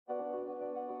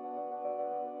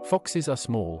Foxes are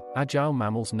small, agile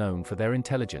mammals known for their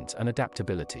intelligence and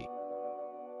adaptability.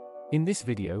 In this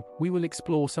video, we will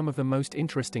explore some of the most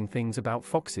interesting things about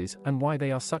foxes and why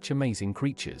they are such amazing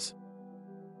creatures.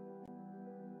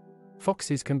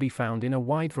 Foxes can be found in a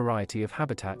wide variety of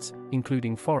habitats,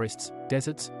 including forests,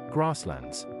 deserts,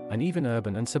 grasslands, and even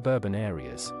urban and suburban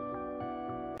areas.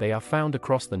 They are found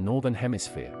across the Northern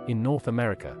Hemisphere, in North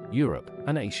America, Europe,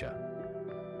 and Asia.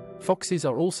 Foxes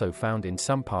are also found in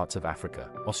some parts of Africa,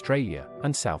 Australia,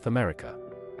 and South America.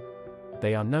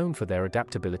 They are known for their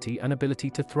adaptability and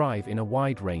ability to thrive in a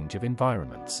wide range of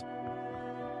environments.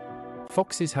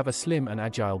 Foxes have a slim and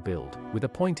agile build, with a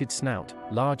pointed snout,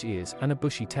 large ears, and a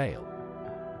bushy tail.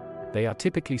 They are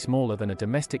typically smaller than a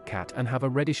domestic cat and have a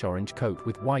reddish-orange coat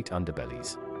with white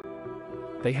underbellies.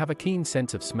 They have a keen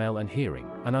sense of smell and hearing,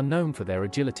 and are known for their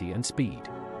agility and speed.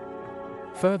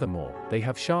 Furthermore, they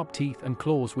have sharp teeth and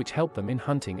claws which help them in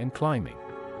hunting and climbing.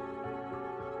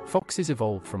 Foxes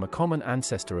evolved from a common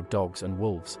ancestor of dogs and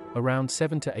wolves, around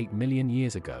 7 to 8 million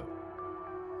years ago.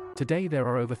 Today there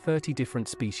are over 30 different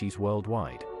species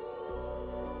worldwide.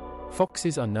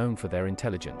 Foxes are known for their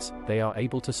intelligence. They are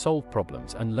able to solve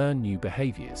problems and learn new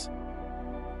behaviors.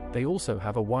 They also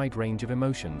have a wide range of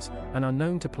emotions, and are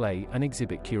known to play and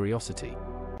exhibit curiosity.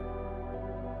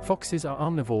 Foxes are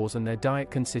omnivores and their diet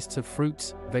consists of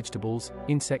fruits, vegetables,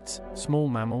 insects, small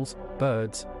mammals,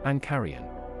 birds, and carrion.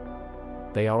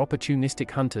 They are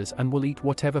opportunistic hunters and will eat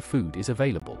whatever food is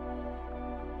available.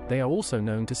 They are also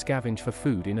known to scavenge for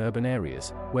food in urban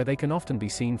areas, where they can often be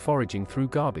seen foraging through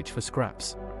garbage for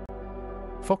scraps.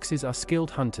 Foxes are skilled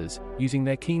hunters, using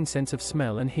their keen sense of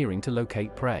smell and hearing to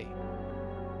locate prey.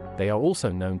 They are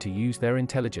also known to use their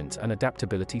intelligence and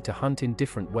adaptability to hunt in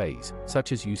different ways,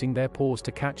 such as using their paws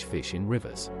to catch fish in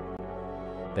rivers.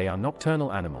 They are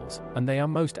nocturnal animals, and they are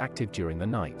most active during the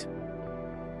night.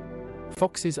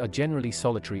 Foxes are generally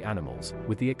solitary animals,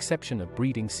 with the exception of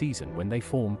breeding season when they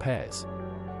form pairs.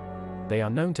 They are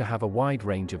known to have a wide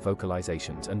range of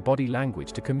vocalizations and body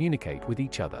language to communicate with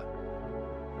each other.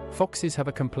 Foxes have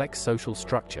a complex social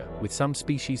structure, with some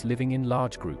species living in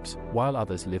large groups, while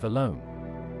others live alone.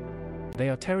 They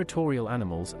are territorial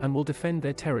animals and will defend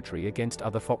their territory against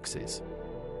other foxes.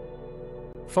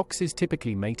 Foxes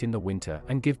typically mate in the winter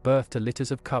and give birth to litters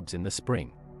of cubs in the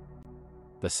spring.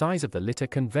 The size of the litter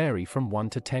can vary from 1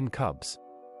 to 10 cubs.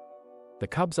 The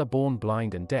cubs are born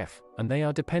blind and deaf, and they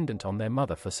are dependent on their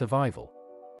mother for survival.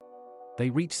 They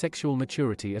reach sexual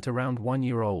maturity at around 1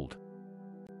 year old.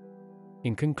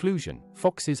 In conclusion,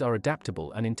 foxes are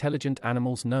adaptable and intelligent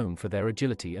animals known for their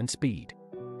agility and speed.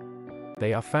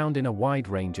 They are found in a wide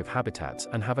range of habitats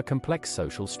and have a complex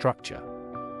social structure.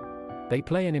 They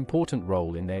play an important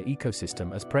role in their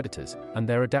ecosystem as predators, and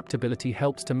their adaptability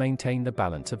helps to maintain the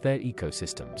balance of their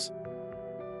ecosystems.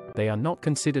 They are not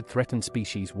considered threatened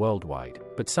species worldwide,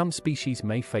 but some species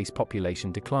may face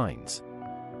population declines.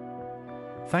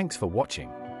 Thanks for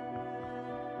watching.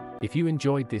 If you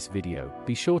enjoyed this video,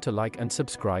 be sure to like and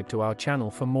subscribe to our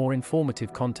channel for more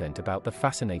informative content about the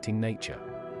fascinating nature.